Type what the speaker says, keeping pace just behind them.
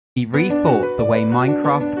He rethought the way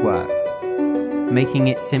Minecraft works, making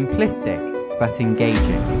it simplistic but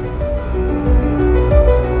engaging.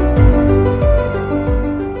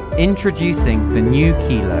 Introducing the new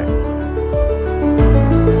Kilo.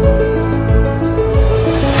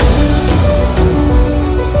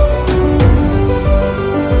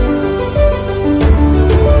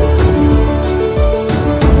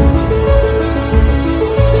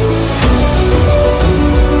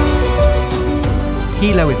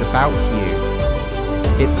 Kilo is about you.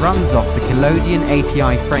 It runs off the Kilodian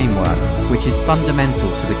API framework, which is fundamental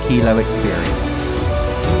to the Kilo experience.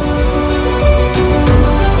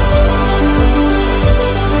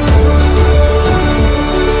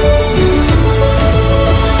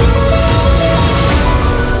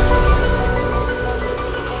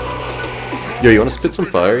 Yo, you wanna spit some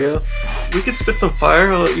fire, yo? We could spit some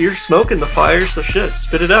fire. You're smoking the fire, so shit,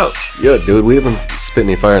 spit it out. Yo, dude, we haven't spit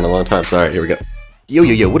any fire in a long time, so alright, here we go.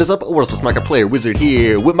 Yo, what is up? World's Minecraft player Wizard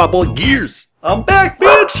here with my boy Gears. I'm back,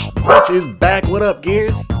 bitch! Bitch is back. What up,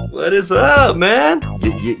 Gears? What is up, man?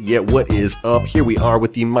 Yeah, what is up? Here we are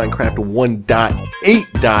with the Minecraft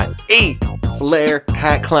 1.8.8 Flare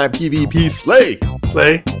Hack Climb PvP Slay.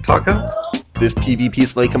 Slay, Taco? This PvP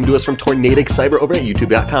Slay come to us from ToRNaDiC Cyber over at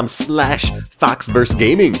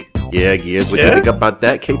youtube.com/FoxVerseGaming. Yeah, Gears, what do you think about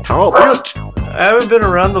that? K-Tal, bitch! I haven't been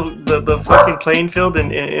around the fucking playing field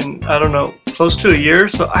in I don't know, close to a year,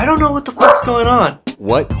 so I don't know what the fuck's going on.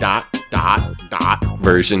 What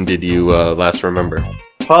version did you last remember?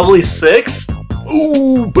 Probably 6?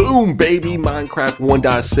 Ooh, boom, baby! Minecraft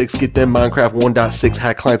 1.6. Get them Minecraft 1.6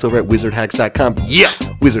 hack clients over at WiZARDHAX.com. Yeah!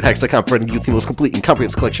 WiZARDHAX.com, providing you the most complete and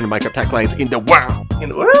comprehensive collection of Minecraft hack clients in the world. In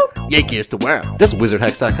the world? Yeah, Gears, the world. That's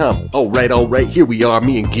WiZARDHAX.com. Alright, here we are,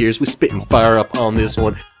 me and Gears. We're spitting fire up on this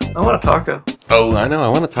one. I want a taco. Oh, I know, I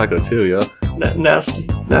want a taco too, yo. Nasty.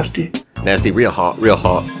 Nasty, real hot.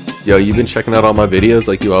 Yo, you been checking out all my videos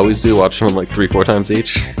like you always do, watching them like 3-4 times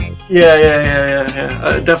each? Yeah.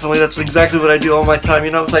 Definitely, that's exactly what I do all my time.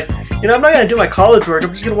 You know, it's like, you know, I'm not gonna do my college work.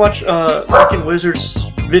 I'm just gonna watch fucking Wizards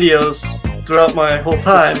videos throughout my whole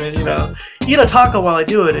time, and you know, eat a taco while I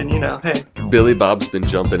do it, and you know, hey. Billy Bob's been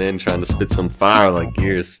jumping in trying to spit some fire like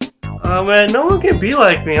Gears. Oh man, no one can be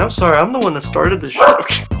like me. I'm sorry, I'm the one that started this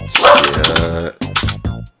shit. Yeah.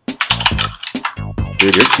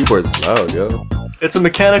 Dude, your keyboard's loud, yo. It's a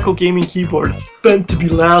mechanical gaming keyboard. It's meant to be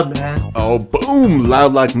loud, man. Oh, boom!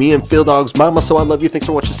 Loud like me and Phil Dog's mama, so I love you. Thanks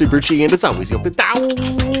for watching, Steve Brucci, and as always, yo,